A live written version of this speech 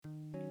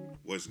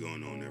What's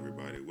going on,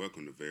 everybody?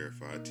 Welcome to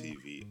Verified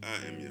TV.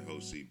 I am your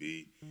host,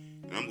 CB,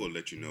 and I'm going to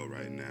let you know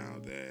right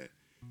now that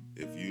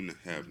if you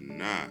have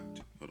not,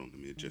 hold on, let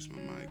me adjust my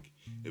mic.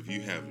 If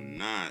you have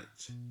not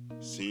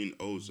seen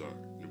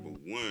Ozark, number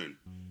one,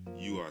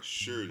 you are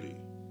surely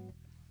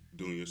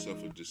doing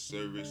yourself a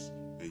disservice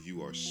and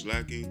you are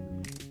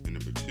slacking. And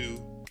number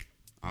two,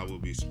 I will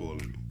be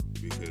spoiling it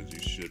because you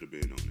should have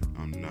been on it.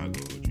 I'm not going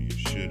to hold you. You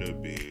should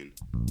have been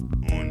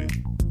on it,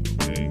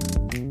 okay?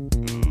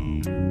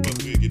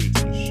 But we'll get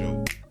into the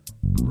show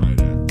right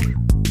after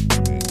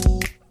this.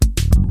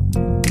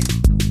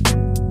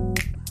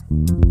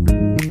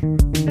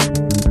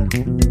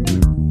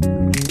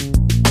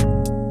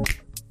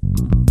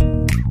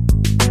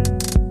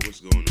 What's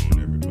going on,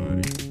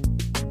 everybody?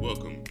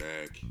 Welcome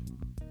back.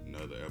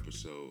 Another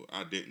episode.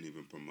 I didn't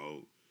even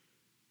promote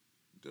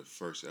the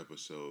first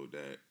episode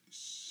that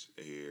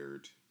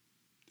aired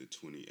the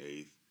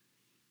 28th,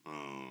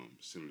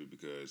 simply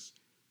because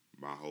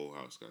my whole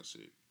house got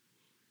sick.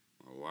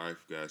 My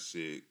wife got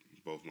sick,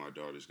 both my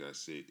daughters got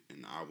sick,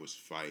 and I was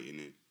fighting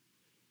to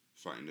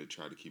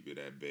try to keep it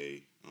at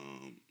bay.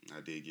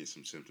 I did get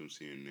some symptoms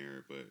here and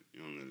there, but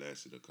it only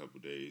lasted a couple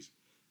days.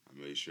 I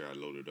made sure I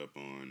loaded up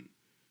on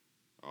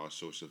all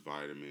sorts of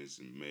vitamins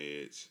and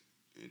meds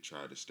and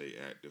tried to stay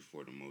active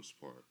for the most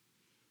part.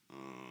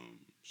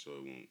 So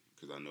it won't,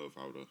 because I know if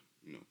I would have,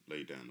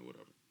 laid down or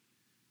whatever,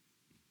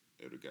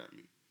 it would have got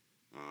me.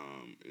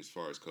 As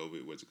far as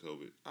COVID, was it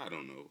COVID? I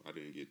don't know. I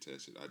didn't get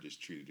tested. I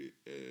just treated it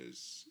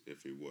as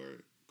if it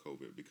were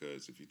COVID,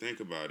 because if you think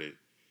about it,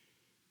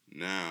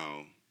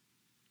 now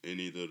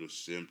any little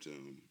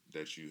symptom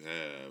that you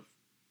have,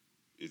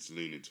 it's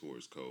leaning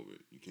towards COVID.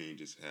 You can't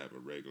just have a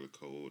regular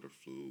cold or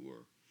flu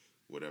or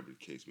whatever the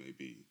case may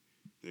be.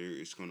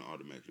 It's going to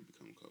automatically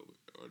become COVID,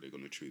 or they're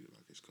going to treat it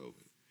like it's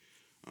COVID.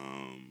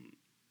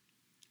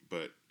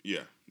 But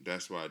yeah,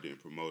 that's why I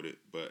didn't promote it.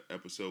 But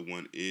episode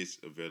 1 is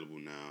available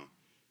now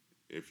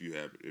if you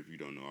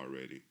don't know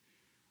already.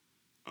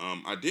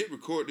 I did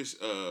record this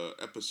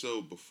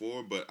episode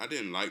before, but I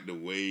didn't like the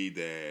way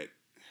that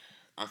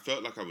I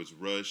felt like I was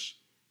rushed.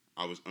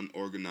 I was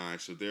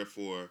unorganized, so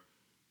therefore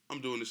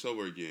I'm doing this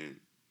over again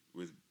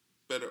with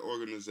better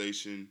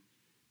organization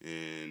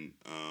and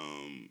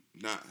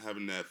not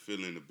having that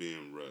feeling of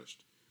being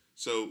rushed.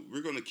 So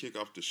we're going to kick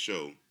off the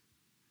show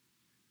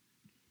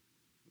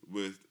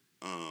with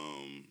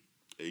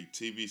a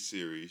TV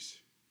series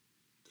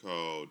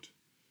called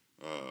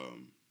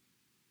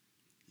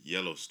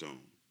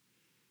Yellowstone.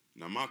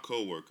 Now, my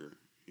coworker,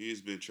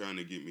 he's been trying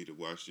to get me to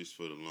watch this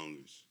for the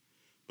longest,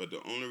 but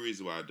the only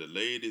reason why I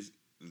delayed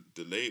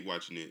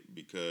watching it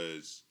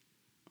because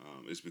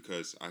it's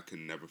because I could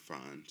never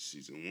find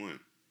season 1,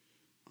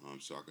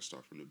 so I could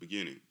start from the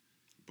beginning.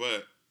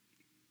 But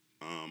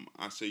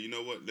I say, you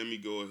know what? Let me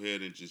go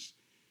ahead and just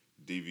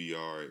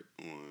DVR it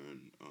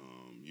on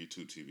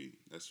YouTube TV.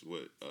 That's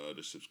what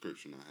the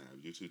subscription I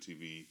have. YouTube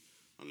TV,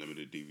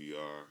 unlimited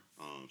DVR.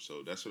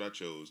 So that's what I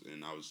chose,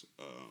 and I was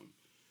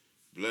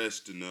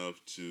blessed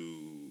enough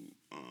to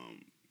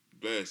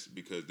blessed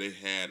because they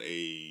had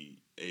a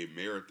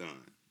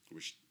marathon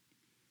which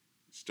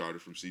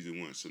started from season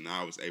 1. So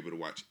now I was able to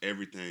watch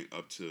everything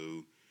up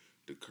to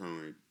the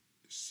current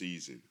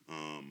season.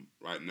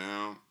 Right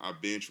now, I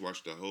binge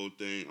watched the whole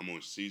thing. I'm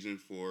on season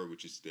 4,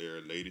 which is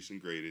their latest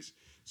and greatest.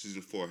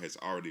 Season 4 has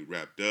already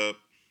wrapped up.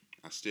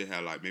 I still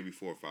have like maybe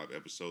 4 or 5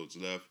 episodes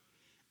left.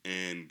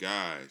 And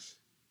guys,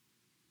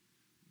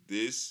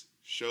 this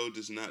show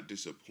does not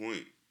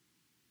disappoint.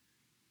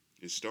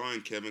 It's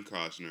starring Kevin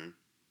Costner,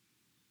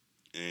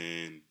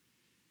 and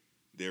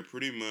they're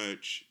pretty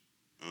much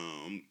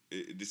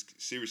this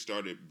series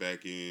started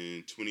back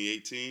in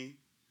 2018.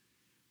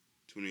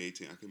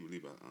 2018, I can't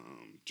believe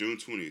June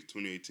 20th,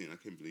 2018. I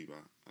can't believe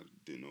I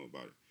didn't know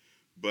about it.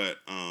 But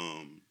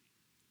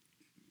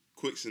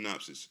quick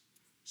synopsis.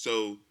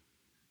 So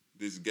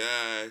this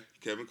guy,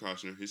 Kevin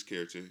Costner, his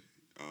character,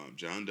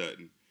 John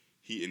Dutton,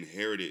 he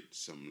inherited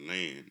some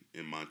land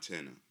in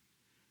Montana.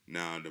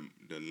 Now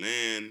the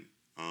land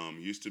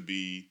used to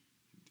be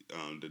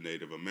the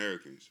Native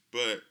Americans,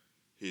 but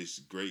his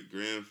great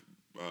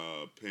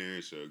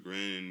grandparents or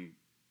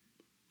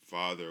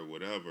grandfather or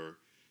whatever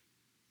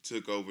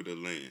took over the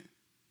land.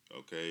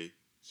 Okay,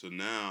 so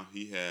now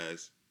he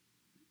has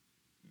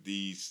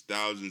these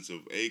thousands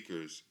of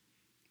acres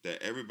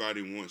that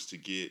everybody wants to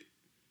get.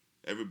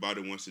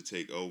 Everybody wants to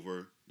take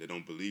over. They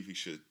don't believe he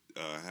should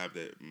have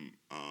that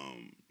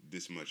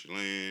this much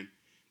land.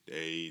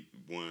 The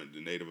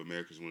Native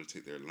Americans want to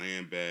take their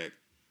land back.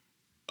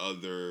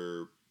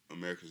 Other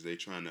Americans, they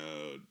trying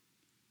to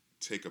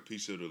take a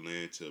piece of the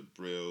land to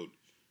build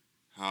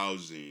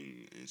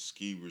housing and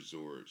ski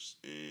resorts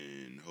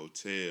and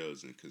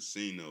hotels and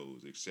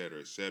casinos, etc.,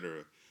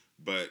 etc.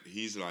 But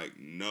he's like,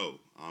 no,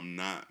 I'm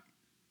not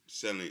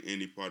selling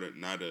any part of,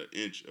 not an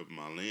inch of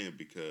my land,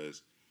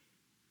 because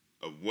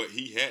of what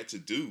he had to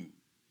do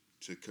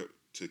to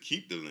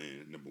keep the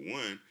land, number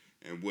one,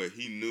 and what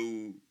he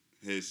knew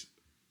his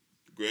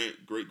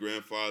great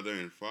grandfather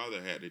and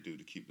father had to do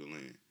to keep the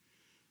land.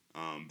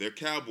 They're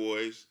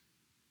cowboys,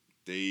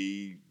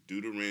 They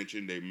do the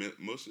ranching.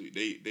 Mostly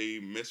they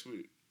mess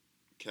with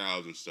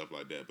cows and stuff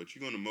like that. But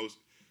you're gonna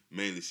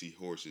mainly see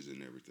horses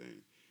and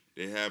everything.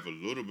 They have a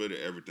little bit of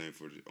everything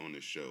on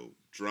the show: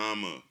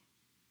 drama,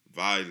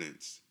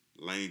 violence,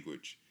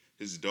 language.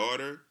 His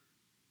daughter,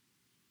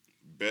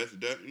 Beth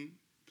Dutton,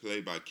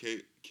 played by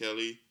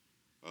Kelly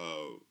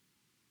uh,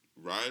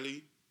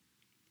 Riley,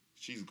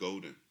 she's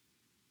golden.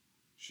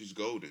 She's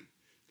golden.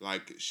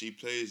 Like she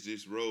plays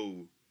this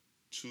role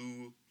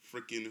to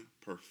freaking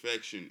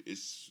perfection.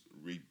 It's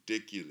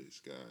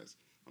ridiculous, guys.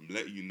 I'm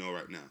letting you know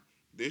right now.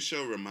 This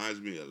show reminds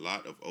me a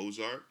lot of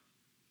Ozark,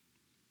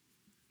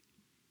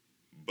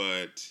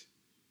 but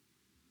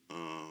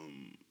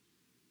um,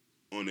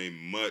 on a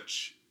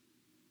much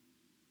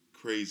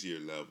crazier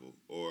level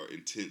or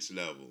intense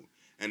level.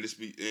 And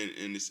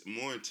it's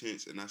more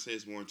intense, and I say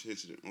it's more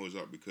intense than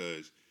Ozark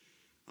because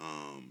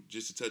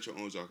just to touch on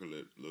Ozark a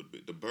little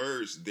bit, the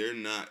birds, they're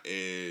not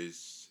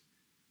as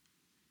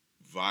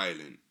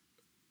violent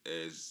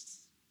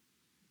as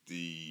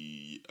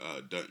the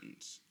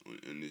Duttons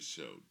in this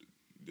show,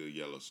 the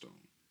Yellowstone.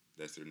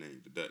 That's their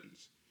name, the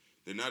Duttons.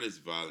 They're not as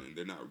violent.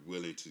 They're not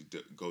willing to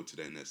go to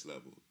that next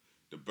level.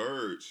 The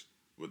birds,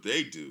 what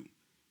they do,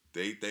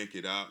 they think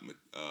it out.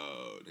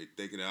 They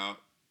think it out,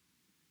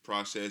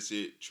 process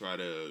it, try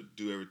to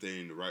do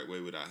everything the right way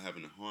without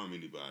having to harm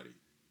anybody,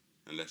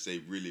 unless they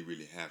really,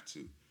 really have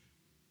to.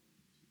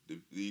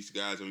 These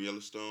guys on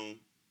Yellowstone,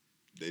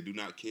 they do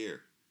not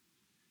care.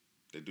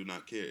 They do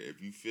not care.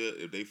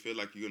 If they feel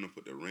like you're gonna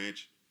put the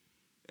ranch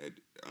at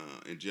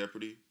in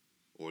jeopardy,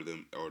 or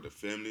the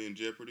family in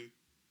jeopardy,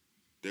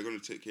 they're gonna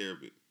take care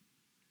of it.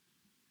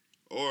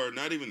 Or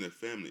not even the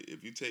family.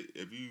 If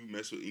you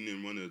mess with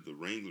any one of the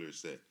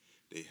wranglers that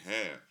they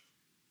have,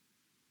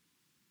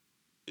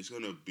 it's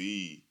gonna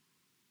be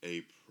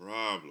a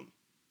problem.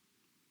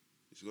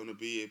 It's gonna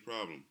be a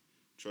problem.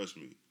 Trust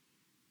me.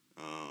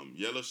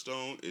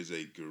 Yellowstone is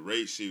a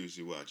great series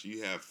to watch.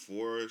 You have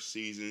 4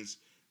 seasons.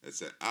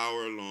 It's an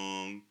hour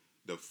long.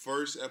 The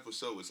first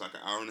episode was like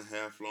an hour and a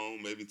half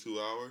long, maybe 2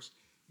 hours,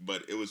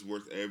 but it was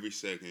worth every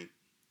second.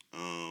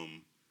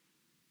 Um,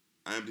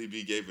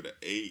 IMDb gave it an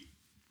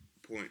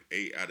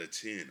 8.8 out of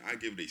 10. I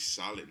give it a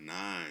solid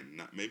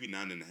 9, maybe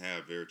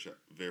 9.5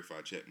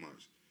 verified check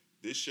marks.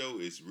 This show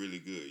is really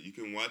good. You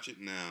can watch it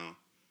now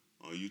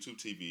on YouTube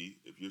TV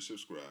if you're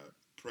subscribed.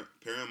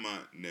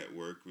 Paramount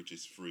Network, which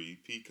is free.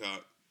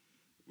 Peacock,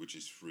 which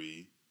is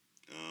free.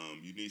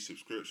 You need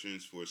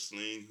subscriptions for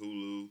Sling,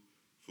 Hulu,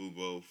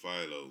 Fubo,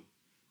 Philo,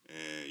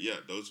 and yeah,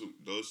 those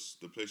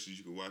the places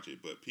you can watch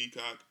it. But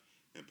Peacock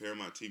and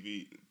Paramount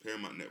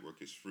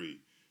Network is free,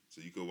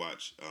 so you can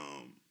watch.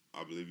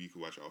 I believe you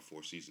can watch all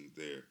 4 seasons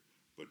there.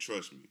 But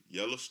trust me,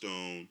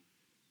 Yellowstone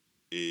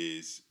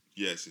is,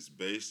 yes, it's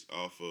based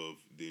off of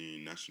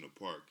the national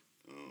park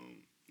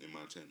in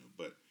Montana,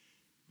 but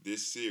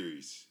this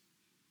series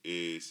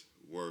is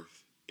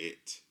worth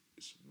it.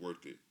 It's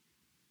worth it.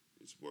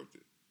 It's worth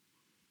it.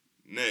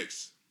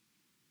 Next,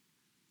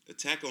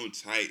 Attack on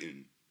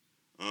Titan.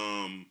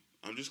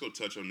 I'm just gonna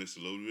touch on this a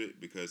little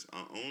bit because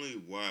I only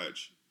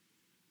watched.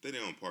 I think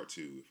they're on part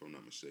 2, if I'm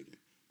not mistaken.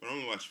 But I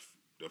only watched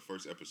the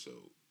first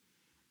episode,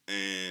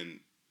 and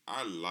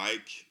I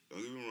like.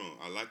 Don't get me wrong.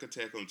 I like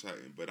Attack on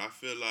Titan, but I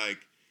feel like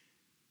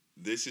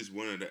this is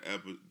one of the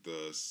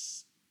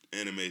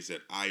animes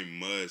that I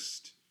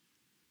must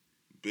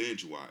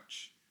binge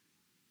watch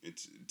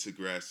to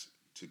grasp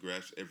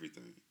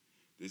everything.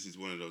 This is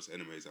one of those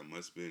animes I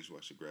must binge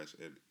watch to grasp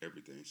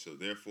everything. So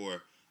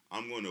therefore,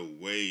 I'm going to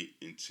wait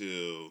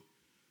until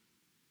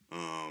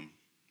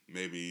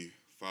maybe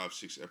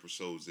 5-6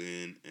 episodes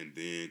in, and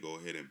then go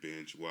ahead and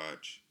binge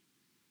watch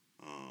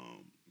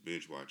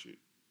it.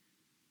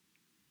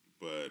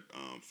 But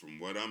from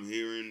what I'm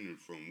hearing and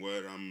from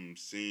what I'm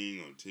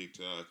seeing on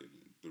TikTok and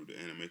through the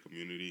anime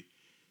community,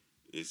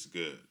 it's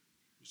good.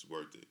 It's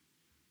worth it.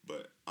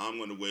 But I'm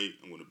going to wait.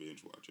 I'm going to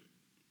binge watch it.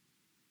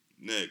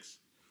 Next,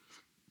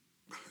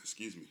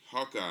 excuse me,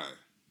 Hawkeye,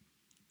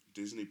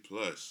 Disney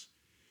Plus.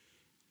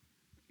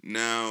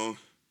 Now,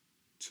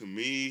 to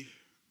me,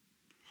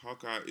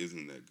 Hawkeye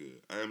isn't that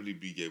good.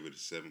 IMDb gave it a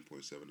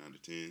 7.7 out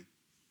of 10.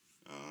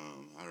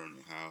 I don't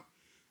know how.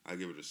 I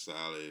give it a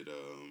solid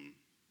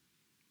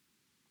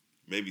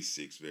maybe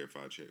 6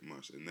 verified check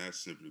marks, and that's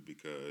simply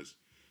because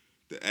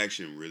the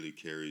action really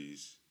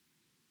carries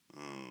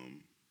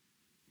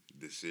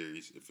the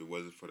series. If it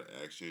wasn't for the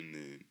action,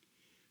 then it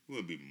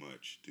wouldn't be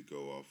much to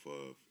go off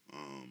of.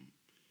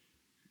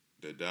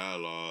 The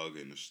dialogue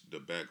and the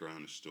background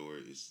of the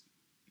story is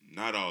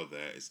not all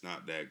that. It's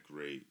not that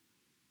great.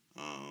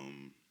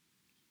 Um,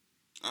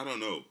 I don't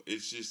know.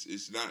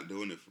 It's not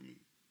doing it for me.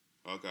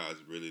 Hawkeye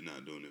is really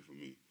not doing it for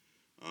me.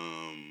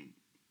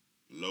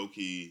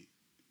 Loki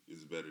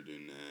is better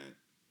than that.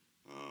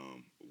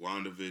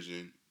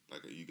 WandaVision,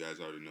 like you guys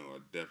already know, I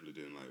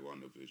definitely didn't like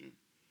WandaVision.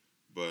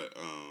 But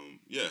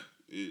yeah,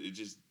 it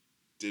just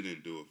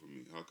didn't do it for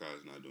me. Hawkeye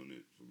is not doing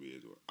it for me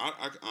as well.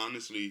 I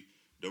honestly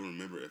don't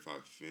remember if I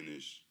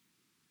finished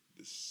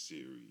the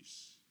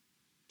series,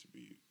 to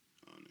be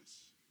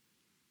honest.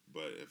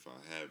 But if I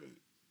haven't,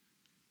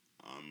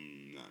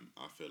 I'm not.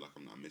 I feel like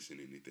I'm not missing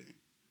anything.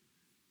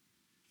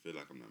 Feel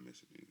like I'm not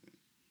missing anything.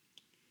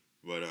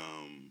 But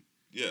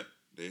yeah,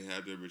 they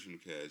have the original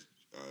cast.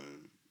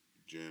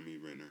 Jeremy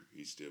Renner,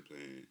 he's still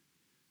playing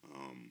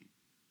um,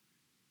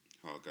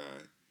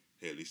 Hawkeye.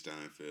 Haley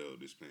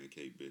Steinfeld is playing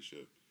Kate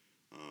Bishop.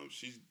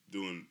 She's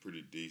doing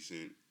pretty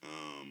decent.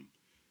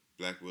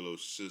 Black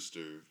Willow's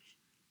sister,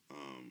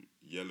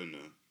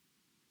 Yelena,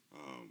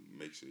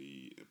 makes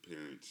a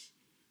appearance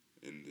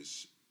in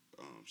this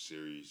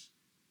series.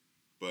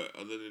 But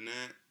other than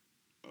that,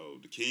 oh,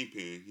 the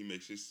Kingpin, he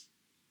makes his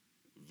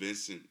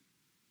Vincent.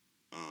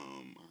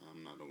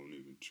 I'm not gonna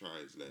even try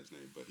his last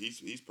name, but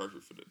he's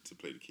perfect to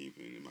play the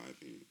Kingpin in my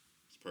opinion.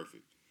 It's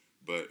perfect.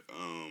 But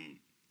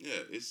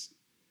yeah, it's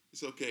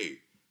okay.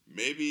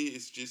 Maybe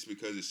it's just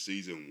because it's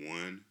season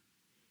one.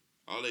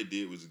 All they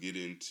did was get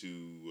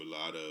into a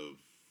lot of,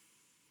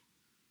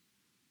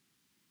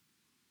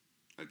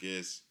 I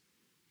guess,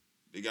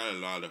 they got a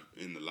lot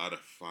of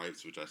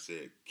fights, which I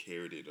said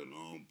carried it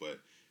along, but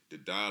the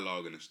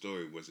dialogue and the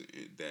story wasn't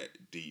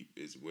that deep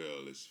as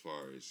well as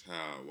far as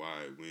how,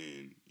 why,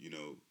 when.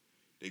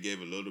 They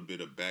gave a little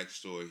bit of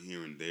backstory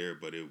here and there,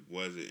 but it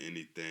wasn't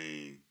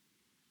anything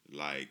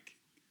like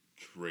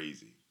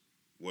crazy.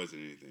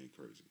 Wasn't anything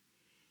crazy.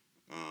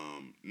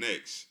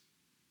 Next.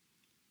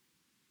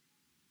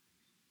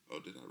 Oh,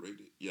 did I rate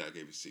it? Yeah, I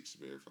gave it 6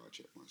 verified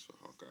check marks for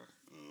Hawkeye.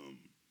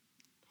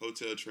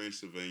 Hotel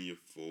Transylvania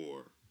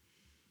 4.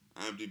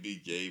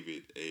 IMDb gave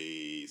it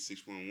a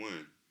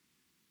 6.1.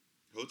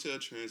 Hotel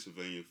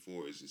Transylvania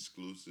 4 is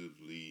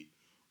exclusively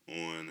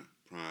on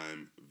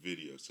Prime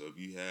Video. So if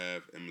you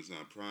have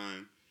Amazon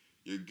Prime,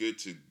 you're good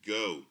to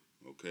go.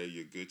 Okay,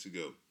 you're good to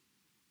go.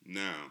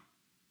 Now,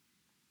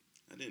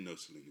 I didn't know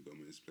Selena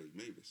Gomez played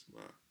Mavis.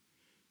 Wow,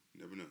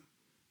 never know.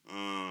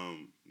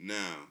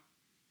 Now,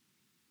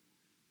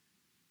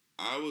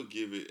 I would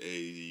give it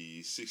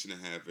a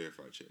 6.5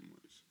 verified check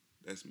marks.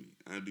 That's me.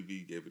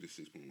 IMDb gave it a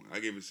 6.1. I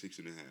gave it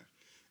 6.5.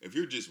 If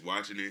you're just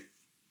watching it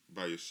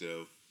by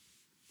yourself,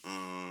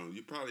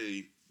 you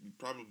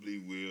probably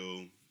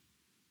will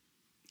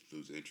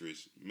lose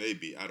interest.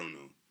 Maybe, I don't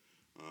know.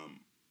 Um,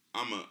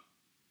 I'm a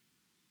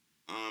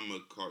I'm a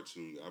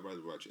cartoon guy. I'd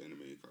rather watch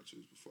animated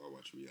cartoons before I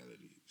watch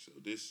reality. So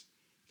this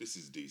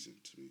is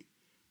decent to me.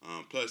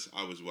 Plus,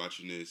 I was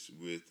watching this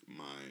with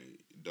my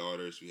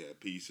daughters. We had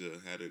pizza,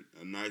 had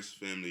a nice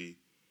family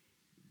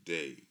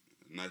day,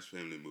 a nice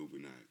family movie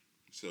night.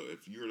 So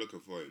if you're looking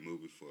for a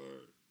movie for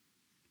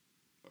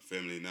a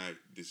family night,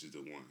 this is the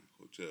one.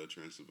 Hotel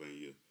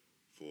Transylvania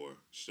 4.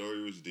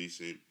 Story was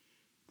decent.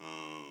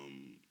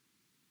 Um,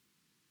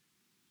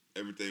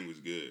 Everything was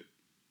good.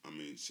 I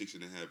mean, 6.5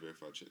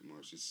 verified check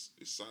marks. It's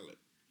solid.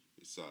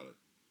 It's solid.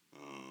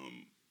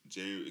 Um,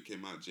 January it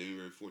came out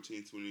January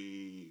 14th,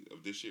 20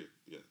 of this year.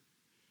 Yeah.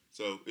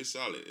 So it's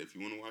solid. If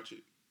you want to watch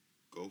it,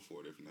 go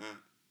for it. If not,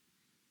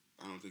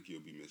 I don't think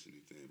you'll be missing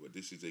anything. But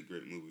this is a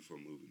great movie for a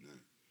movie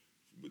night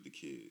with the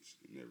kids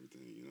and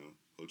everything.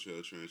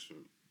 Hotel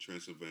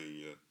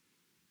Transylvania,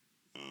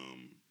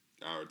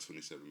 hour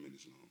 27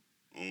 minutes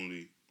long,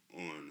 only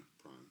on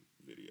Prime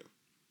Video.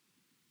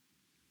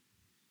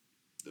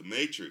 The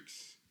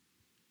Matrix.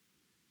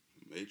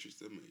 The Matrix.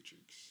 The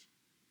Matrix.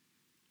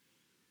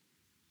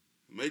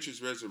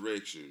 Matrix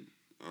Resurrection.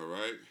 All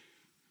right.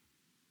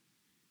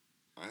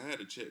 I had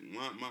to check.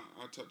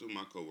 I talked to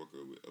my coworker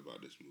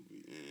about this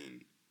movie,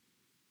 and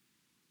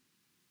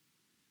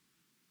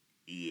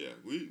yeah,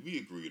 we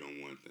agreed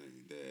on one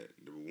thing, that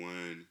number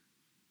one,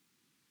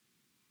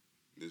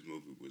 this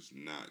movie was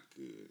not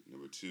good.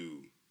 Number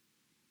two,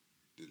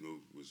 this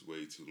movie was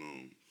way too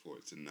long for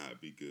it to not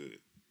be good,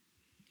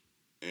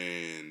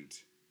 and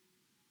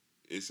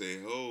it's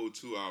a whole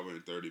 2 hour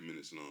and 30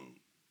 minutes long.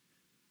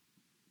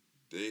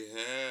 They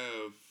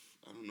have,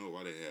 I don't know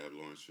why they have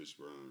Lawrence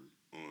Fishburne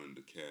on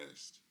the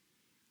cast.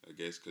 I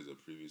guess because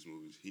of previous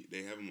movies,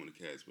 they have him on the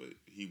cast, but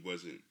he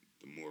wasn't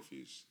the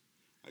Morpheus.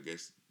 I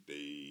guess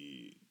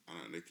he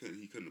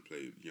couldn't have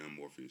played young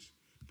Morpheus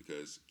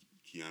because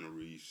Keanu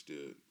Reeves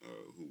still,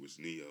 who was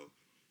Neo,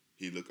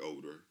 he looked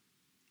older.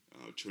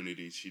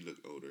 Trinity, she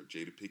looked older.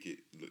 Jada Pickett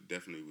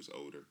definitely was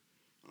older.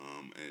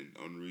 And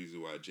the only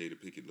reason why Jada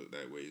Pickett looked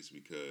that way is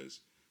because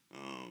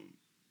um,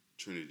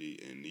 Trinity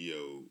and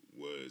Neo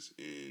was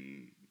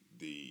in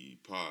the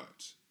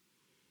pods.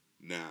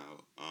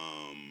 Now,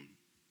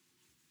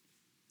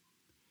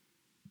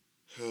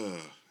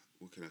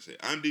 what can I say?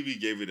 IMDb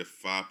gave it a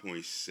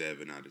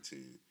 5.7 out of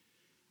 10.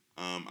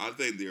 I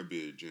think they're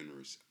being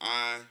generous.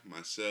 I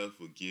myself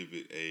would give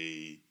it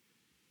a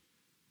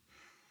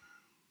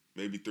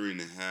maybe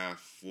 3.5,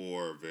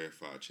 4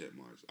 verified check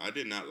marks. I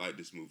did not like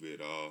this movie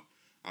at all.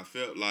 I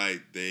felt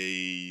like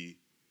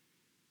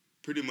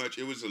pretty much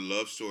it was a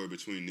love story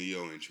between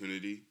Neo and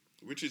Trinity,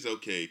 which is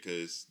okay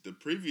because the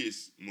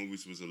previous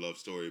movies was a love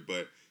story,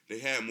 but they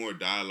had more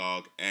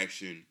dialogue,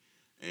 action,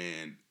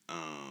 and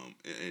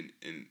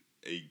and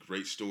a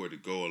great story to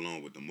go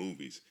along with the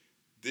movies.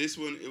 This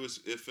one,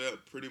 it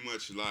felt pretty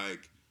much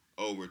like,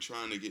 oh, we're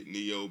trying to get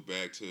Neo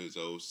back to his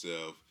old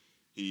self.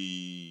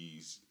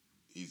 He's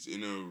he's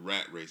in a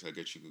rat race, I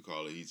guess you could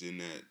call it. He's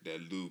in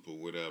that loop or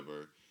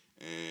whatever,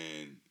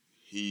 and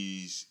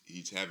he's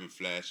having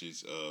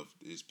flashes of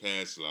his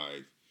past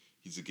life.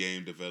 He's a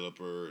game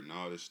developer and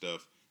all this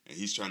stuff, and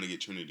he's trying to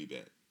get Trinity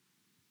back.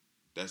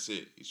 That's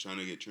it. He's trying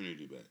to get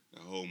Trinity back.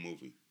 The whole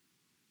movie.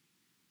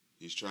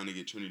 He's trying to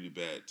get Trinity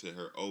back to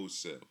her old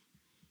self.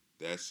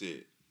 That's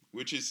it.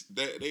 Which is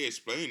they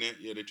explain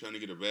that. Yeah, they're trying to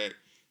get her back,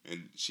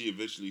 and she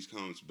eventually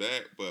comes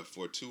back. But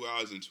for 2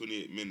 hours and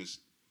 28 minutes,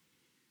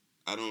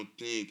 I don't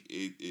think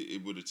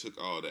it would have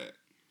took all that.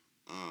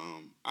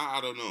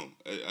 I don't know.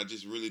 I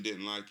just really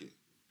didn't like it.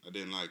 I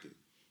didn't like it.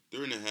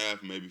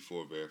 3.5, maybe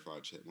 4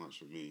 verified check marks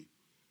for me.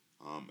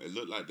 It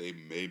looked like they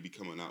may be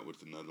coming out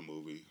with another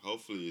movie.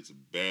 Hopefully, it's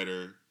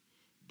better.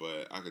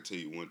 But I can tell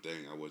you one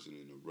thing: I wasn't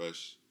in a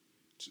rush.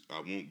 I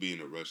won't be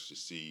in a rush to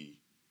see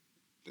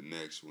the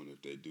next one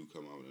if they do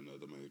come out with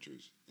another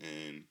Matrix.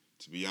 And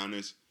to be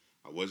honest,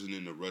 I wasn't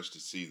in a rush to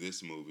see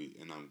this movie,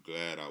 and I'm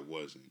glad I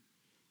wasn't.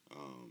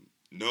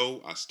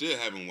 No, I still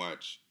haven't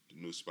watched the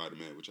new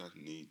Spider-Man, which I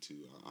need to.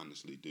 I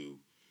honestly do.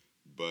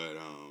 But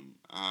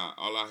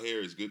all I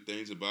hear is good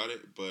things about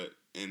it.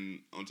 And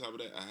on top of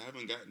that, I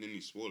haven't gotten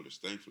any spoilers.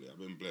 Thankfully, I've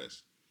been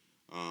blessed.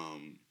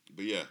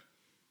 But yeah,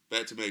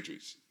 back to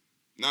Matrix.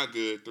 Not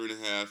good.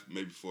 3.5,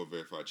 maybe 4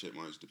 verified check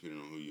marks, depending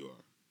on who you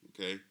are.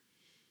 Okay.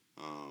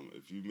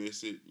 If you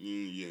miss it,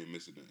 you ain't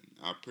missing nothing.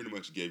 I pretty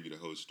much gave you the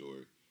whole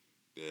story.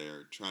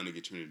 They're trying to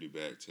get Trinity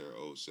back to her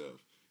old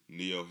self.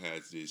 Neo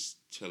has this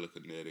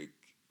telekinetic,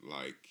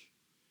 like,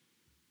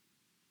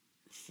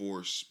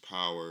 force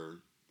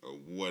power or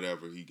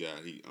whatever he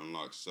got. He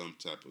unlocked some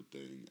type of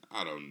thing.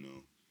 I don't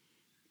know.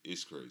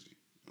 It's crazy.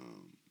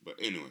 But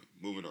anyway,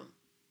 moving on.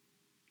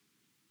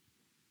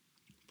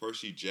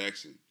 Percy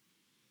Jackson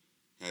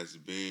has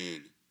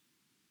been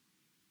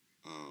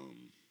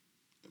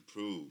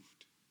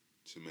approved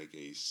to make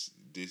a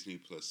Disney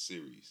Plus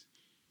series.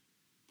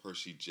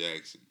 Percy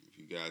Jackson. If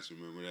you guys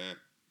remember that,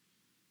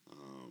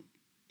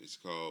 it's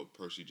called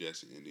Percy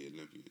Jackson and the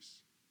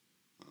Olympians.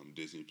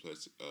 Disney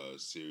Plus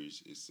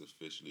series is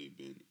officially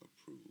been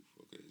approved.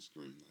 Okay, it's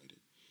green lighted.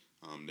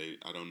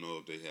 I don't know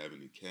if they have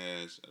any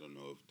cast. I don't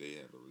know if they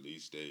have a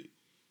release date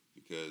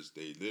because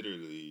they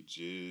literally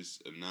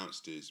just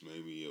announced this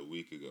maybe a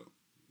week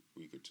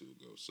or two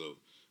ago. So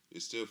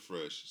it's still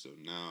fresh. So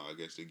now I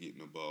guess they're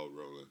getting the ball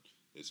rolling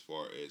as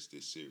far as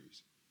this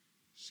series.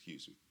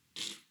 Excuse me.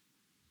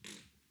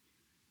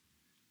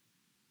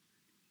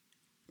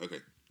 Okay,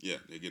 yeah,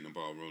 they're getting the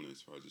ball rolling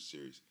as far as the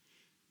series.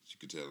 As you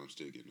can tell, I'm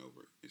still getting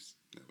over it.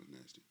 That was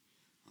nasty.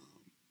 I'll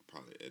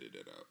probably edit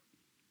that out.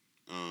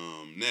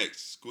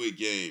 Next, Squid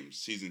Game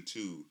season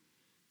 2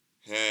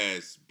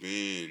 has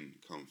been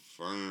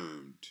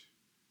confirmed.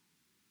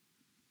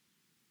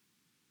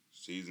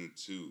 Season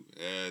 2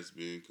 has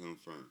been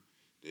confirmed.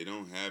 They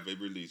don't have a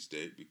release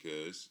date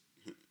because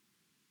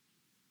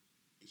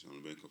it's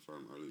only been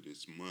confirmed early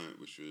this month,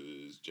 which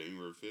was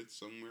January 5th,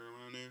 somewhere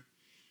around there.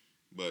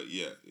 But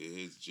yeah,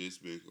 it has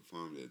just been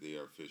confirmed that they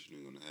are officially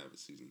going to have a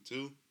season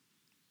 2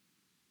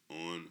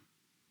 on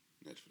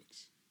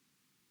Netflix.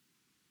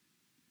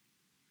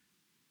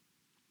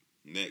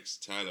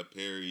 Next, Tyler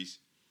Perry's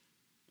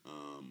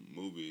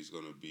movie is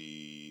going to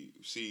be...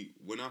 See,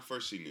 when I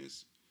first seen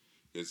this,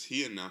 because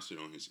he announced it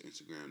on his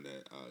Instagram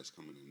that it's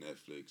coming to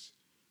Netflix,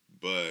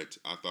 but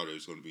I thought it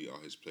was going to be all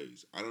his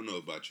plays. I don't know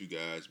about you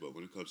guys, but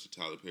when it comes to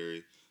Tyler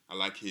Perry, I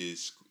like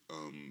his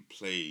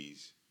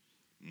plays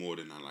more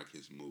than I like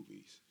his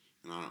movies.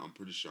 And I'm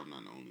pretty sure I'm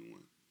not the only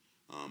one.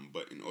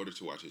 But in order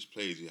to watch his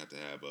plays, you have to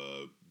have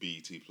a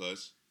BET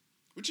Plus,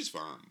 which is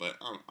fine. But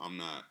I'm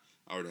not.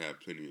 I already have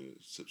plenty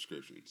of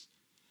subscriptions.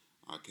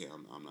 I can't.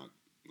 I'm not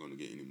going to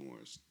get any more.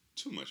 It's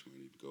too much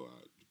money to go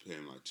out. You're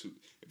paying like two.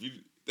 If you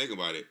think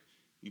about it,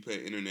 you pay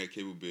internet,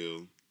 cable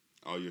bill,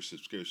 all your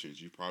subscriptions.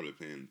 You're probably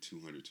paying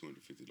 $250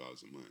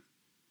 a month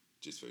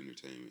just for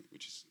entertainment,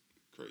 which is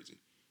crazy.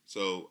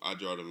 So I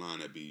draw the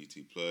line at BET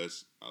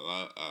Plus.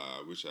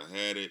 I wish I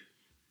had it,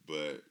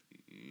 but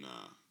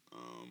nah.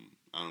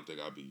 I don't think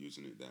I'll be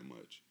using it that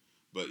much.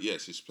 But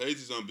yes, his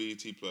plays is on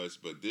BET Plus.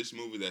 But this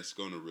movie that's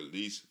going to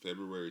release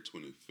February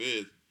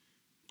 25th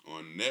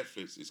on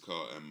Netflix is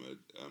called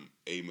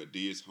A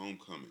Medea's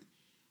Homecoming.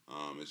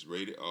 It's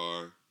rated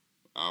R,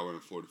 hour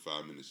and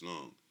 45 minutes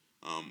long.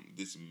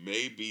 This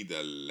may be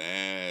the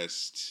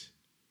last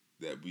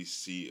that we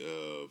see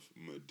of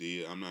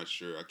Madea. I'm not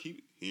sure. I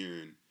keep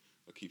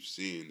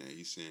seeing that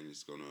he's saying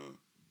it's going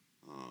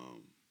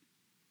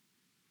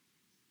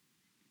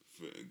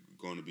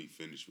to be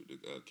finished with the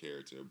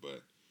character,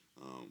 but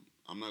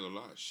I'm not gonna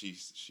lie. She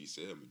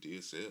said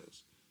Madea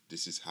sells.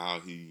 This is how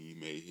he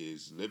made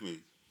his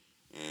living,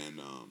 and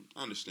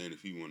I understand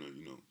if he want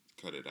to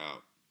cut it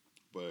out,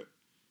 but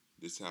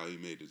this is how he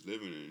made his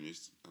living, and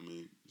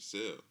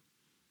sell.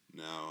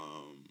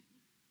 Now,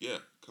 yeah,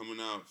 coming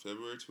out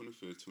February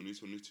 25th,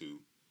 2022.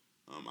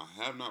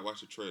 I have not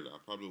watched the trailer. I'll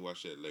probably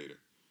watch that later.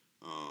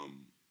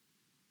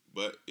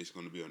 But it's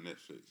going to be on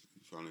Netflix.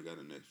 He finally got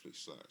a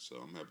Netflix slot, so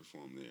I'm happy for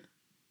him there.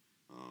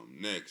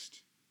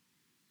 Next,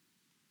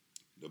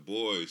 The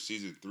Boys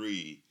Season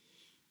 3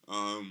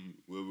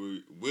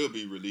 will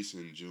be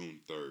releasing June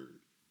 3rd.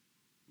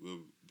 Will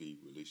be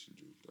releasing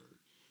June 3rd.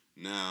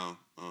 Now,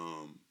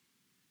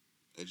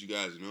 as you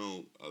guys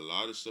know, a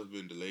lot of stuff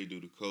been delayed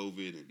due to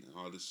COVID and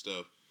all this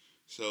stuff.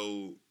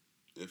 So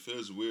it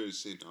feels weird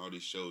seeing all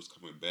these shows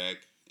coming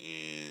back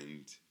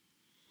and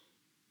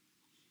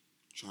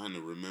trying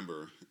to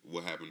remember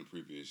what happened the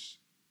previous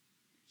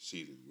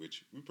season,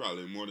 which we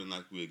probably more than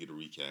likely will get a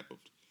recap of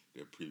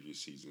their previous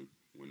season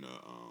when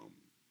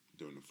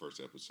during the first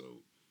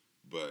episode.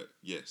 But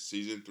yes,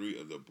 season 3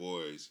 of The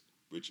Boys,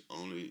 which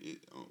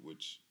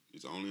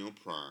is only on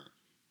Prime,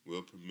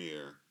 will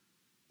premiere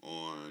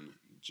on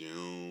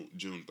June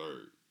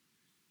 3rd,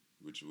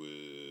 which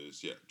was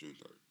June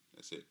 3rd.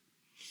 That's it.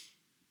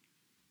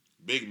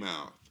 Big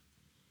Mouth,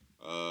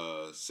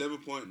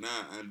 7.9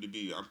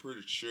 IMDb. I'm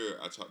pretty sure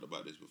I talked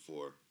about this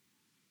before.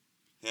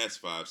 Has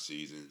 5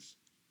 seasons.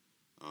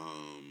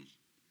 Um,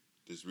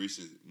 this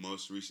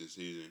most recent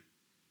season.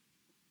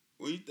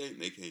 When you think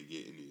they can't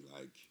get any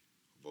like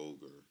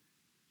vulgar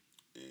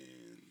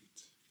and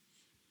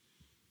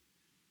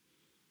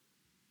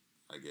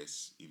I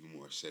guess even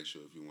more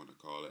sexual, if you want to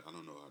call it. I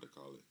don't know how to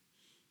call it.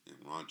 And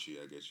raunchy,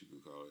 I guess you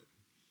could call it.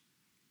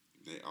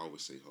 They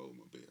always say hold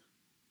my beer.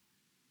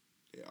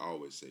 They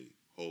always say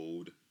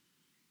hold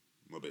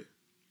my beer.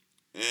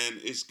 And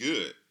it's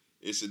good.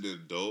 It's an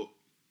adult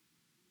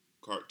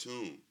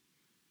cartoon.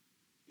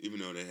 Even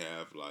though they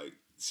have like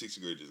sixth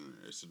graders in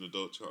there. It's an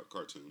adult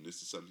cartoon.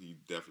 This is something you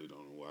definitely don't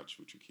want to watch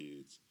with your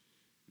kids.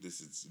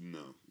 This is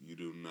no, you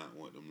do not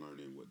want them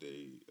learning what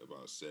they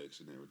about sex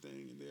and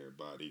everything in their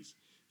bodies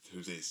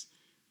through this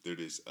through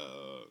this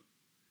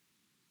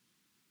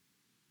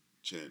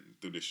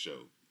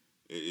show.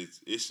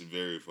 It's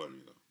very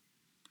funny though.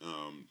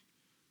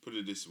 Put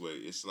it this way,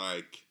 it's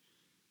like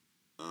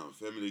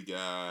Family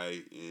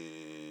Guy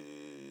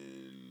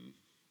and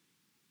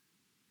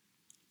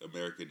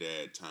American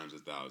Dad times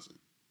 1,000.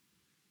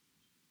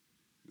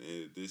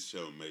 This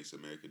show makes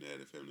American Dad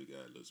and Family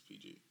Guy looks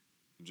PG.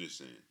 I'm just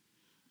saying.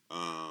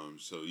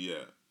 So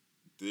yeah,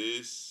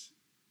 this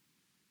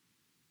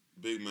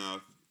Big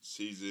Mouth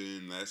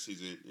last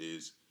season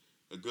is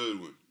a good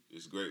one.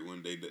 It's a great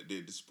one. They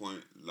did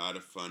disappoint. A lot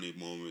of funny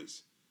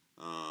moments.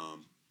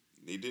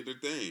 They did their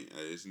thing.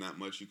 It's not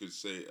much you could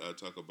say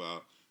talk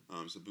about.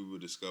 Some people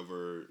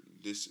discover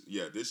this.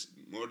 Yeah, this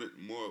more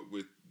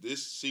with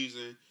this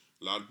season.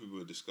 A lot of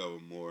people discover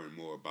more and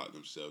more about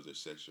themselves, their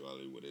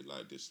sexuality, what they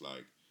like,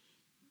 dislike,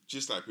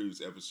 just like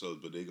previous episodes.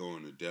 But they go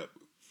into depth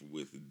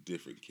with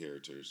different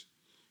characters,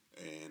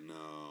 and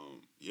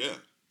yeah,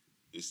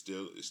 it's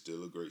still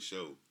a great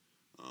show.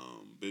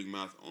 Big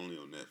Mouth only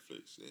on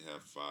Netflix. They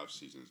have 5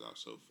 seasons out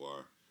so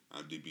far.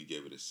 IMDb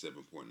gave it a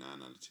 7.9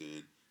 out of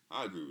 10.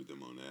 I agree with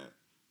them on that.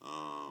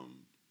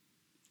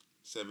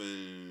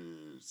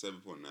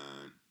 7.9.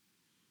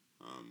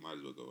 Might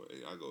as well go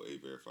 8. I'll go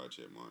 8 verified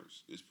check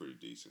marks. It's pretty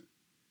decent.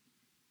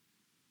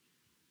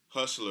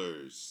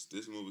 Hustlers.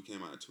 This movie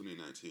came out in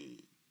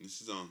 2019.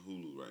 This is on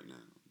Hulu right now.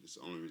 This is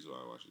the only reason why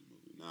I watch this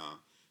movie. Now,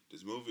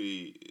 this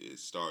movie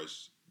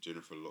stars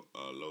Jennifer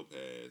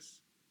Lopez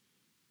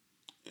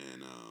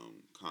and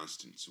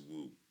Constance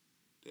Wu.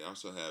 They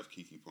also have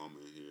Keke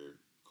Palmer in here,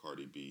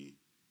 Cardi B,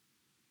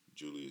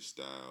 Julia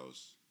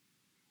Stiles,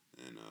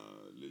 and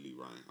Lily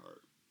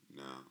Reinhart.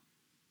 Now,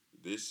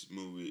 this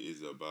movie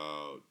is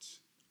about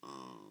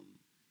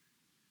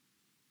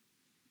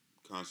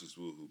Constance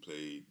Wu, who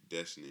played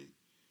Destiny.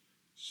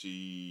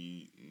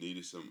 She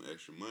needed some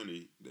extra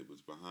money. They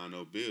was behind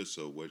no bills.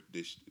 So what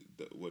does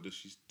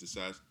she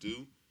decide to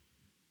do?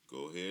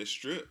 Go ahead,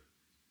 strip,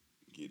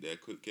 get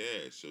that quick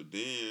cash. So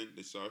then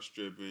they start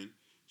stripping.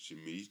 She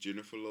meets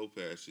Jennifer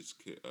Lopez's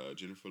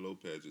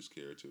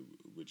character,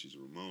 which is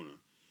Ramona,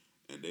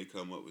 and they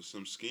come up with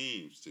some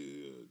schemes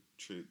to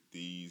trick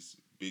these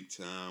big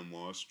time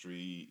Wall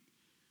Street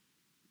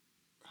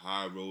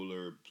high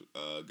roller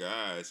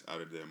guys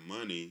out of their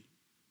money,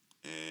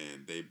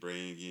 and they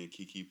bring in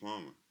Keke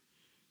Palmer.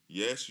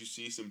 Yes, you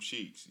see some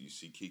cheeks. You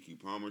see Keke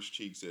Palmer's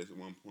cheeks at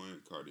one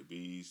point, Cardi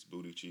B's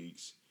booty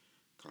cheeks,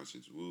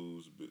 Constance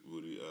Wu's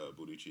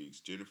booty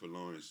cheeks, Jennifer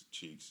Lawrence's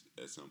cheeks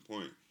at some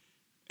point,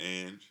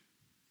 and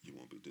you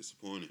won't be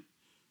disappointed.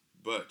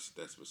 But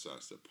that's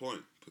besides the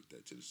point. Put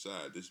that to the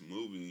side. This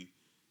movie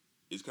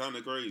is kind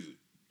of crazy.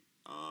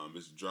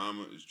 It's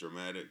drama, it's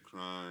dramatic,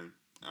 crime,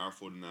 hour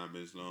 49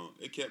 minutes long.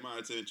 It kept my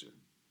attention.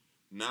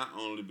 Not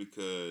only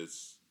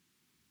because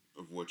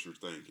of what you're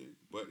thinking,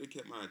 but it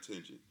kept my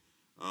attention.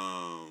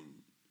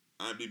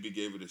 IMDb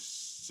gave it a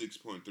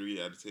 6.3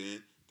 out of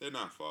 10. They're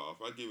not far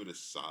off. I give it a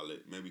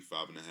solid, maybe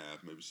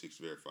 5.5, maybe 6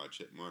 verified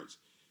check marks.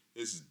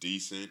 It's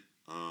decent.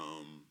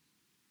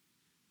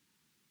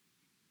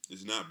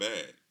 It's not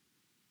bad.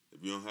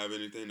 If you don't have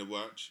anything to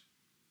watch,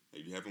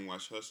 if you haven't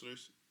watched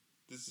Hustlers,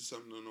 this is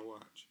something to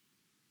watch.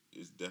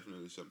 It's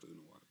definitely something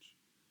to watch.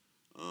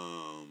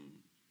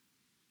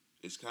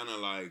 It's kind of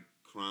like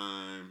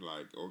crime,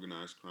 like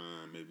organized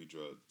crime, maybe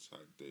drug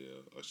type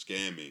deal, or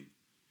scamming,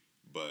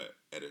 but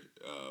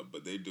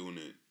they doing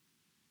it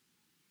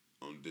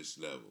on this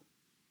level.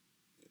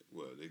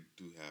 Well, they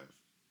do have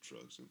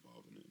drugs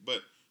involved in it.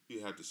 But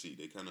you have to see,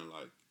 they kind of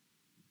like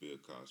Bill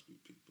Cosby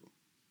people.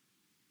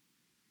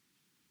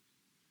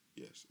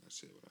 Yes, I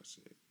said what I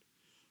said.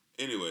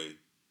 Anyway,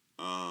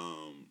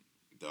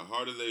 The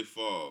Harder They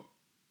Fall,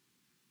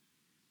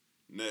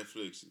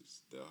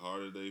 Netflix's The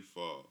Harder They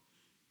Fall.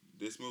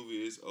 This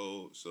movie is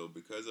old, so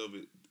because of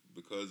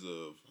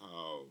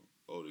how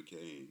old it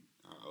came,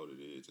 how old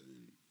it is,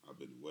 and I've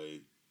been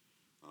away.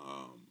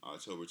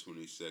 October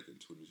 22nd,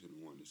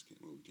 2021, this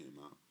movie came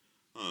out.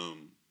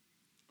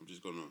 I'm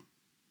just gonna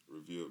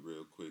review it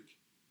real quick.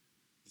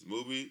 This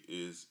movie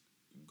is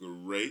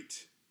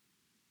great.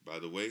 By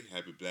the way,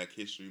 happy Black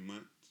History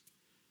Month.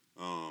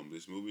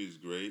 This movie is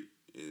great.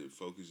 It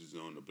focuses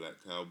on the black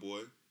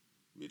cowboy,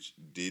 which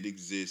did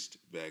exist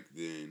back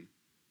then.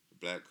 The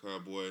Black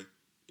Cowboy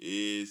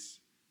is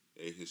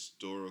a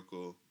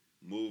historical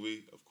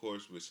movie, of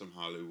course, with some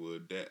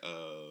Hollywood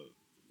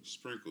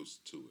sprinkles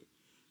to it,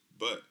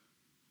 but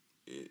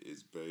it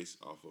is based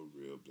off of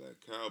real black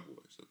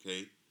cowboys.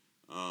 Okay,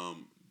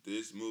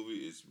 this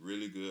movie is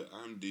really good.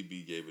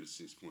 IMDb gave it a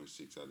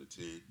 6.6 out of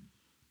 10.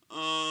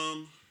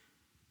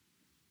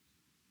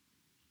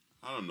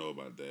 I don't know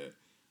about that.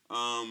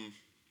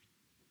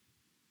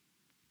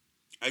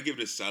 I give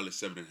it a solid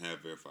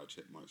 7.5 verified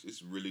check marks.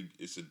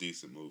 It's a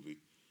decent movie,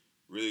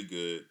 really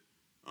good.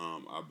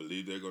 I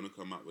believe they're going to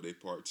come out with a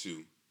part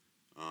two.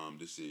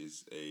 This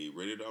is a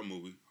rated R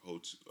movie,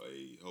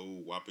 a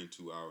whole whopping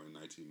 2 hour and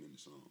 19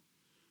 minutes long.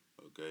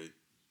 Okay,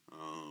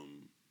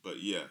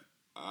 but yeah,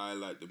 I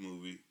like the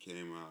movie.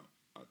 Came out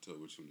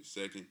October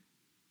 22nd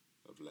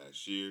of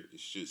last year. It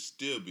should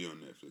still be on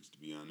Netflix, to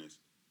be honest.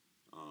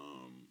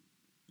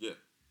 Yeah,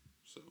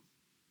 so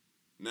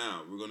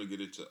now we're gonna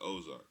get into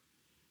Ozark.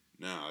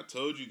 Now I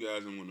told you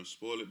guys I'm gonna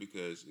spoil it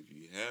because if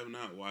you have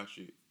not watched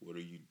it, what are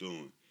you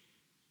doing?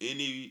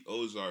 Any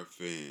Ozark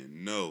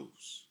fan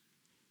knows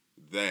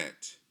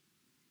that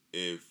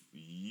if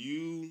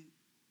you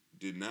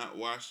did not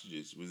watch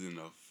this within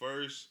the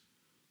first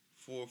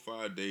 4 or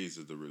 5 days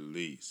of the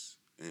release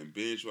and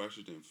binge watched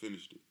it and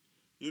finished it,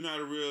 you're not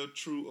a real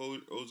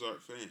true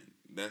Ozark fan.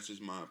 That's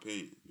just my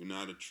opinion. You're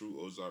not a true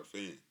Ozark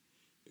fan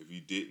if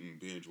you didn't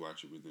binge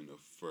watch it within the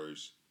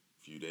first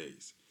few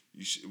days.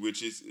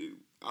 Which is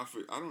I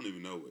don't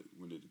even know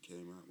when it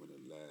came out. When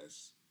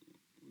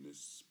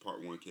this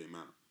part one came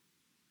out.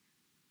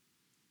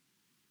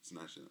 It's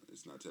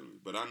not telling me,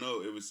 but I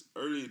know it was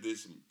early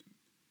this.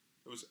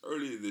 It was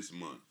early this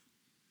month.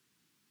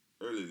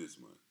 Early this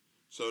month.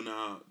 So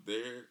now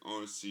they're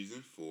on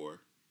season 4.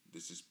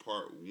 This is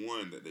part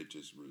 1 that they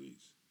just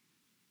released.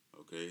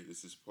 Okay,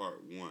 this is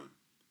part 1.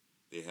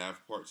 They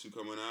have part 2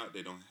 coming out.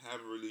 They don't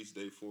have a release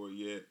date for it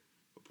yet,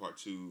 but part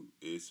 2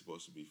 is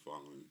supposed to be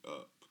following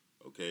up.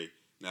 Okay,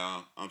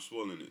 now I'm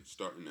spoiling it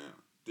starting now.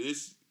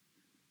 This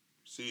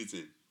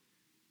season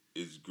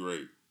is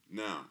great.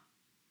 Now,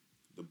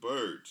 the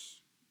birds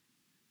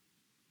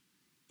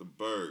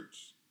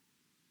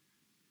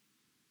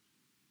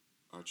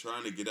are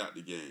trying to get out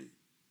the game,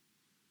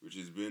 which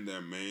has been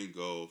their main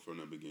goal from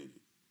the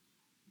beginning.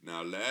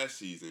 Now, last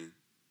season,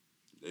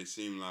 they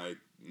seemed like,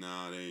 they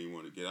didn't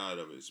want to get out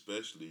of it,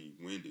 especially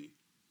Wendy,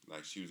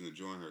 like she was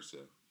enjoying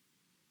herself.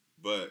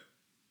 But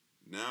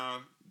now,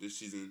 this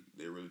season,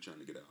 they're really trying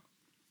to get out.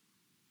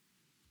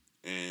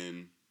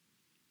 And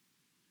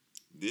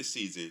this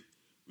season,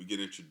 we get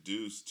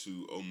introduced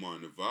to Omar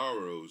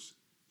Navarro's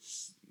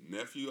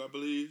nephew, I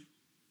believe,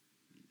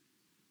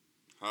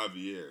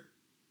 Javier,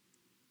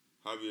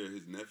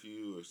 his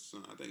nephew or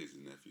son. I think it's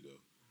his nephew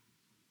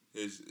though.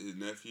 His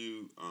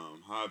nephew,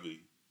 Javi,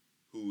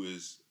 who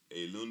is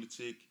a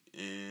lunatic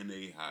and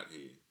a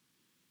hothead.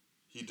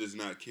 He does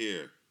not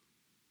care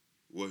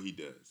what he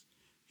does.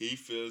 He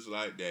feels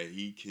like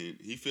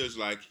He feels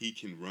like he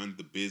can run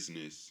the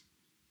business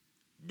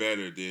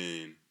better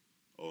than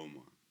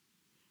Omar.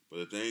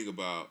 But the thing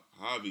about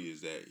Javi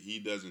is that he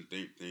doesn't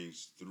think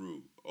things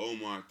through.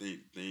 Omar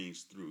thinks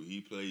things through.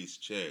 He plays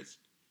chess.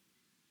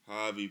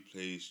 Javi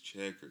plays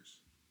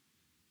checkers.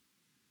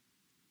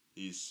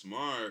 He's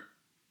smart,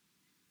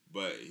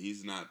 but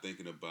he's not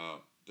thinking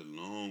about the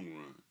long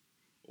run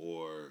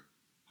or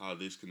how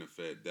this can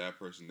affect that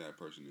person,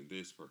 and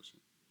this person.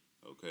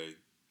 Okay?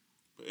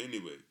 But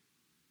anyway,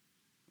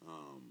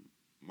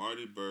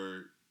 Marty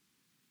Byrde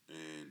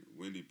and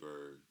Wendy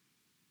Byrde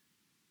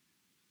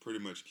pretty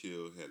much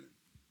killed Helen.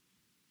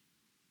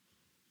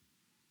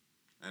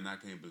 And I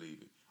can't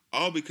believe it.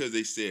 All because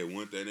they said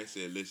one thing. They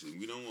said, listen,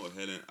 we don't want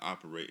Helen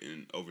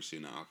operating,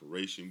 overseeing the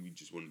operation. We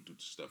just want to do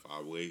stuff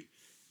our way.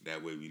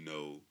 That way we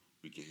know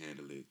we can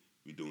handle it.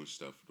 We're doing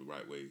stuff the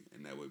right way.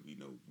 And that way we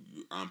know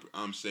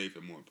I'm safe,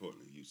 and more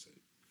importantly, you safe.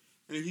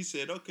 And he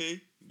said,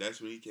 okay.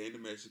 That's when he came to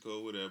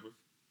Mexico, whatever.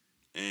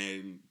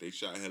 And they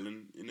shot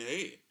Helen in the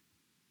head.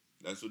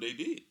 That's what they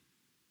did.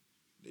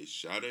 They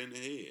shot her in the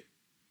head.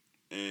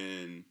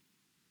 And,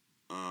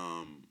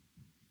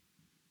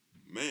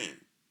 man,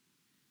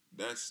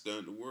 that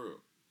stunned the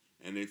world.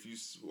 And if you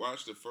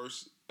watch the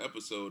first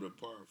episode of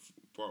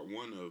part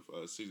 1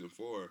 of season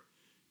 4,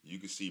 you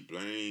can see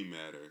blame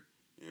matter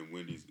in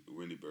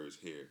Wendy Byrd's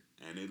hair,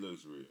 and it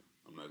looks real.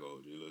 I'm not gonna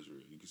hold you. It looks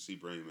real. You can see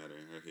brain matter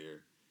in her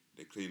hair.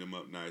 They cleaned him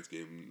up nice,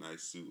 gave him a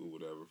nice suit or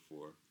whatever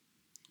for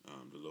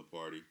the little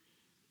party,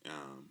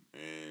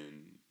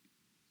 and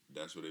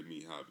that's where they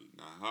meet Javi.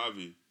 Now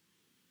Javi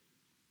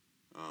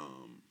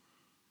um,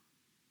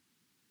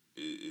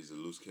 is a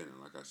loose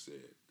cannon, like I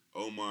said.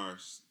 Omar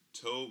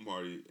told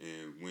Marty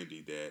and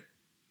Wendy that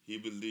he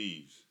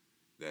believes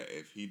that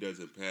if he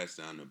doesn't pass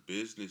down the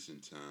business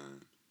in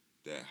time,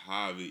 that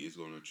Javi is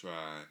going to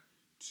try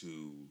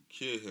to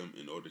kill him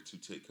in order to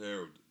take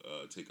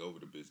over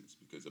the business.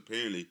 Because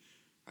apparently,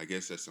 I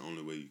guess that's the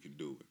only way you can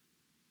do it.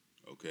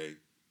 Okay,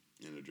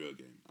 in a drug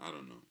game, I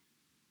don't know,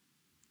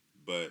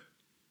 but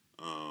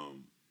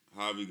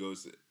Javi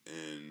goes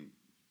and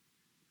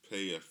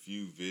pay a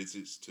few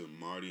visits to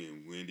Marty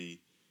and Wendy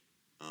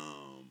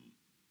um,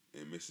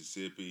 in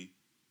Mississippi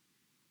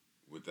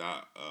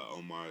without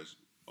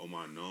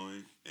Omar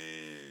knowing,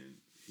 and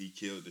he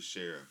killed the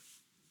sheriff.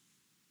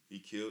 He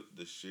killed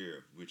the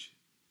sheriff,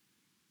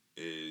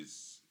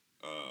 is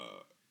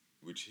uh,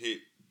 which hit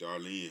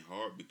Darlene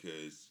hard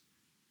because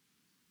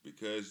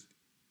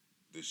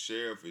the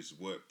sheriff is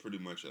what pretty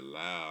much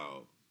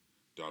allowed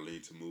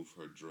Darlene to move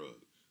her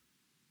drugs.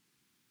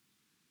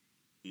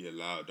 He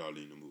allowed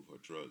Darlene to move her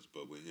drugs,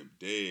 but with him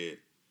dead,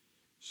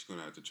 she's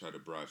gonna have to try to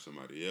bribe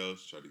somebody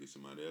else, try to get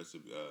somebody else to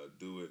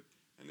do it,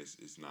 and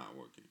it's not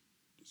working.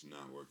 It's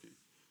not working.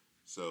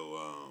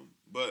 So,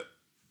 but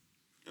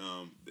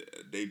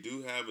they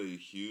do have a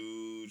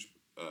huge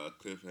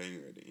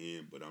cliffhanger at the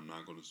end, but I'm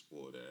not going to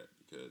spoil that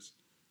because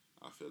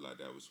I feel like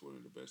that was one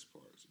of the best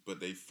parts. But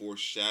they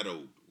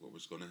foreshadowed what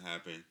was going to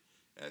happen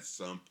at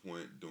some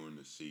point during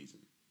the season.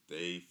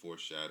 They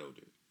foreshadowed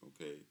it.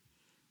 Okay.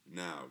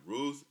 Now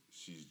Ruth,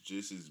 she's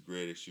just as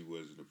great as she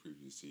was in the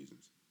previous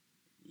seasons.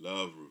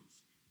 Love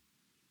Ruth.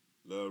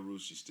 Love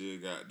Ruth. She still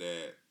got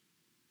that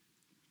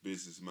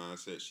business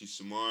mindset. She's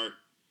smart.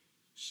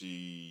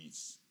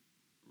 She's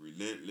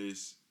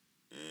relentless,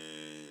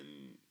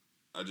 and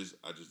I just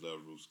love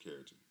Ruth's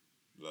character.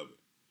 Love it.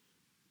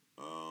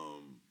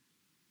 Um,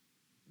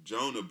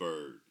 Jonah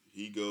Bird,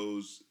 he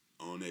goes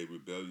on a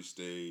rebellious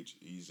stage.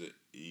 He's a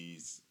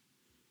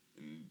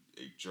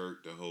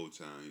jerk the whole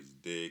time. He's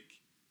a dick,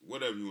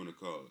 whatever you want to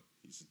call it.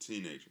 He's a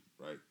teenager,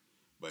 right?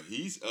 But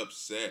he's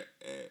upset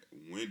at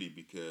Wendy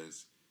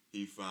because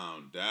he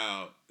found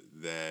out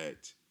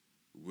that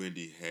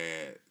Wendy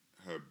had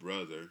her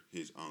brother,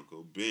 his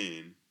uncle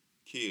Ben,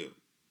 killed.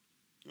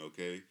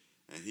 Okay,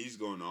 and he's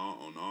going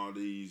on all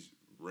these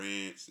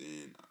rants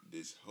and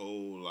this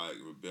whole like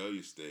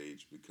rebellious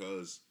stage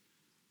because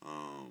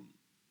um,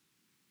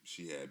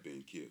 she had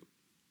been killed.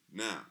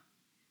 Now,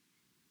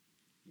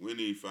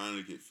 Wendy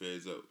finally get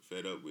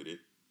fed up with it,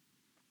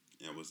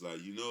 and was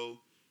like, you know,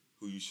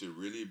 who you should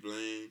really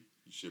blame?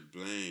 You should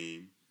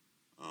blame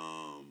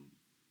um,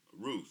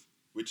 Ruth,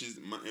 which is,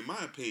 in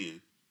my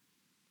opinion,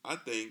 I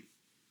think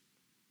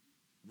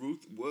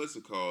Ruth was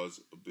the cause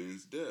of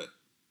Ben's death.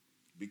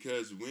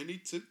 Because Wendy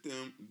took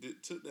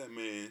that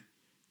man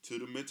to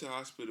the mental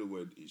hospital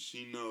where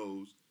she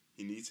knows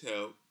he needs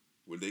help,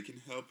 where they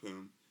can help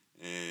him,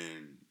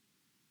 and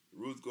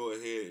Ruth go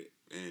ahead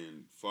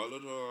and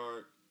followed her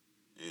heart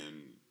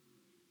and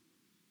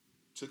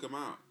took him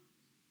out.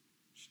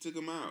 She took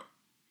him out.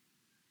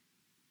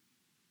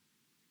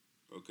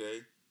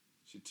 Okay,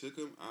 she took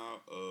him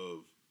out of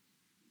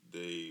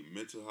the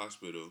mental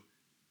hospital,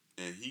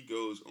 and he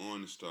goes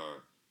on to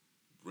start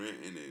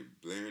ranting and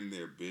blaring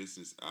their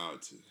business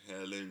out to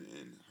Helen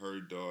and her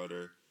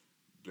daughter,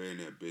 blaring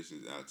their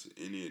business out to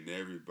any and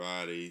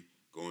everybody,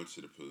 going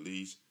to the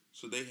police.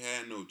 So they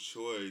had no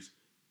choice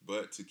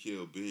but to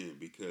kill Ben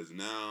because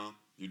now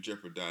you're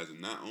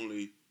jeopardizing not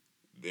only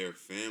their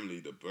family,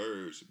 the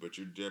Birds, but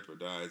you're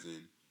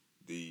jeopardizing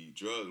the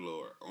drug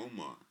lord,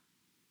 Omar.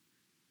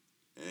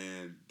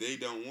 And they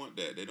don't want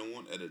that. They don't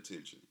want that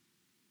attention.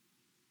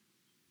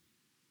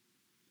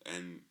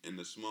 And in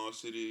the small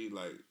city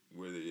like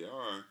where they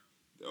are,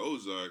 the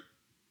Ozark,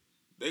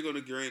 they're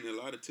gonna gain a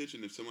lot of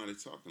attention if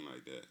somebody's talking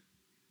like that.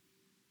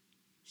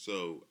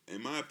 So,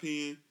 in my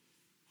opinion,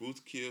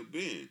 Ruth killed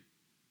Ben.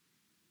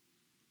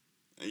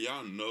 And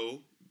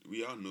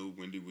we all know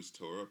Wendy was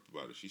tore up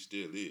about it. She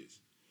still is.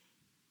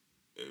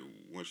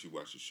 Once you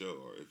watch the show,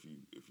 or if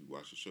you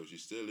watch the show, she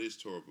still is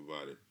tore up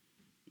about it.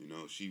 You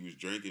know, she was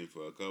drinking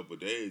for a couple of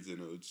days in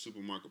a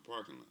supermarket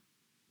parking lot.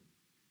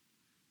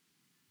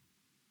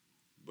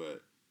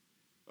 But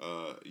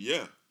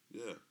yeah,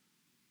 yeah.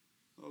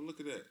 Oh, look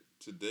at that.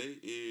 Today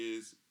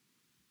is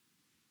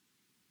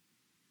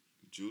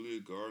Julia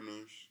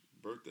Gardner's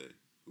birthday,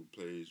 who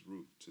plays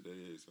Ruth. Today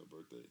is her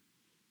birthday,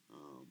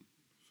 um,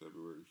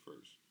 February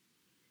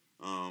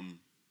 1st. Um,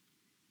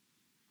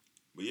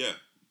 but yeah,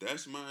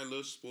 that's my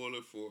little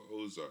spoiler for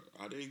Ozark.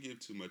 I didn't give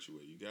too much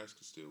away. You guys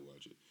can still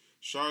watch it.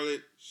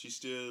 Charlotte, she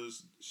still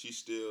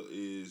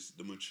is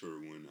the mature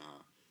one,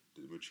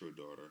 the mature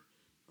daughter.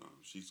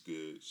 She's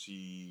good.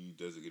 She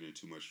doesn't get in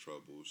too much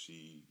trouble.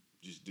 She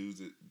just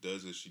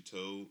does as she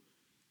told,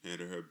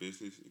 handle her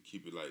business, and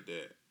keep it like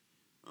that.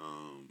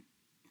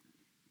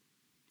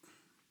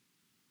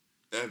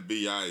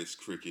 FBI is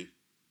cricket.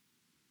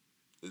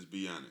 Let's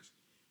be honest.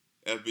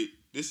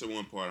 This is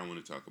one part I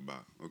want to talk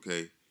about.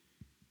 Okay,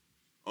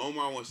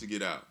 Omar wants to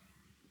get out.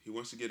 He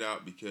wants to get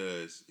out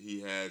because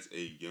he has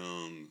a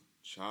young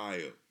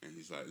child, and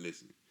he's like,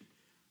 "Listen,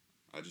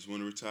 I just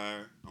want to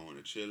retire. I want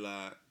to chill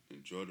out,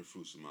 enjoy the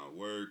fruits of my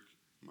work,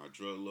 my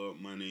drug lord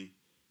money,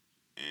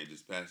 and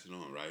just pass it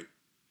on, right?"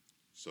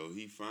 So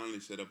he finally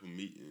set up a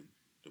meeting.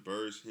 The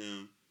birds,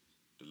 him,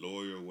 the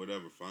lawyer,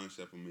 whatever, finally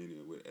set up a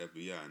meeting with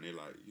FBI, and they're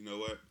like, "You know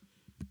what?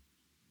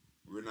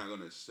 We're not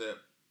gonna accept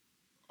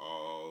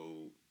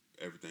all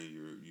everything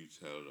you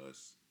tell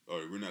us,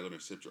 or we're not gonna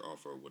accept your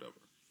offer or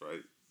whatever,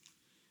 right?"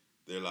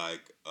 They're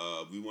like,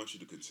 "We want you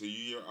to continue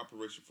your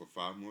operation for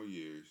 5 more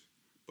years,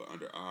 but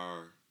under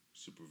our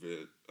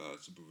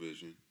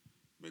supervision,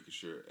 making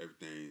sure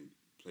everything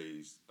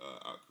plays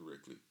out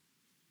correctly.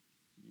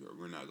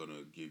 We're not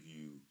gonna give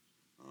you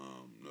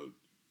no.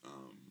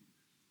 Um,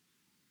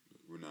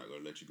 we're not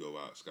gonna let you go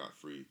out scot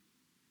free.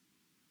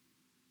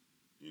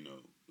 You know,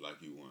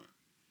 like you want."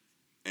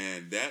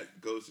 And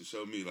that goes to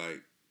show me,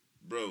 like,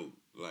 bro,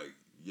 like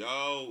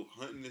y'all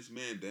hunting this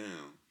man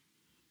down,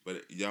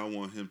 but y'all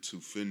want him to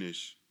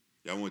finish.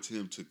 Y'all want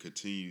him to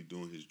continue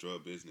doing his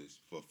drug business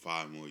for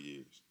 5 more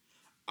years.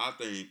 I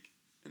think,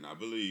 and I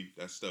believe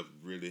that stuff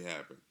really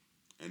happened.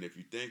 And if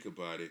you think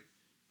about it,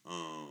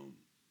 um,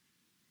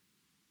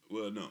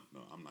 well, no,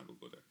 I'm not gonna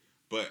go there.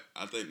 But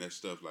I think that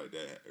stuff like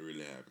that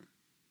really happened.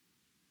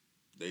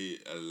 They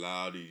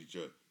allow these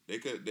drugs. They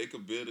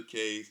could build a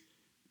case,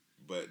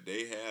 but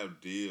they have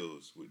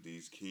deals with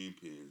these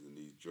kingpins and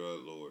these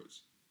drug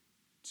lords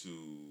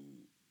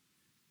to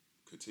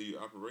continue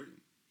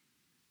operating.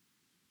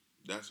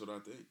 That's what I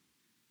think,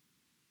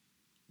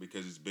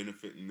 because it's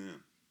benefiting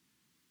them.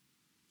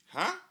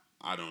 Huh?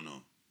 I don't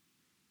know,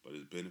 but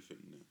it's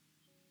benefiting them.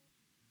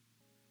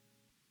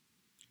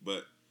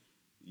 But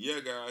yeah,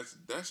 guys,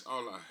 that's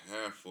all I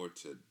have for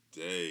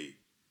today.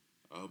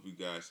 I hope you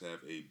guys have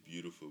a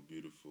beautiful,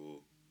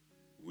 beautiful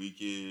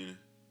weekend.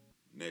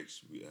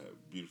 Next, we have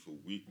a beautiful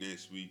week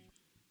next week.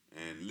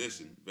 And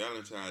listen,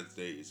 Valentine's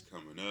Day is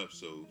coming up,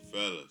 so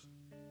fellas,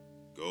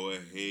 go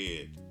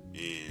ahead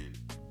and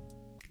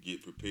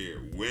get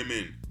prepared.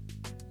 Women,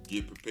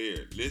 get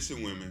prepared.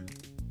 Listen, women,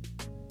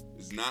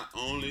 it's not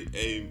only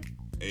a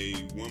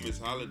woman's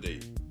holiday.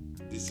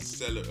 This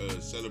is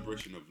a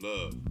celebration of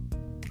love.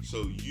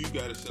 So you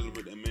gotta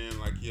celebrate that man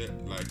like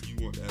you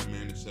want that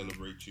man to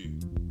celebrate you.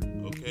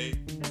 Okay?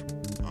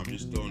 I'm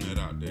just throwing that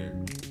out there.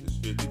 It's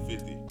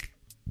 50-50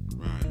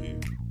 right here.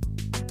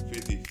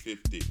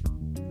 50-50.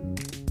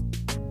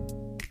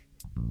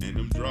 And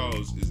them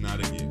draws is not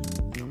a gift.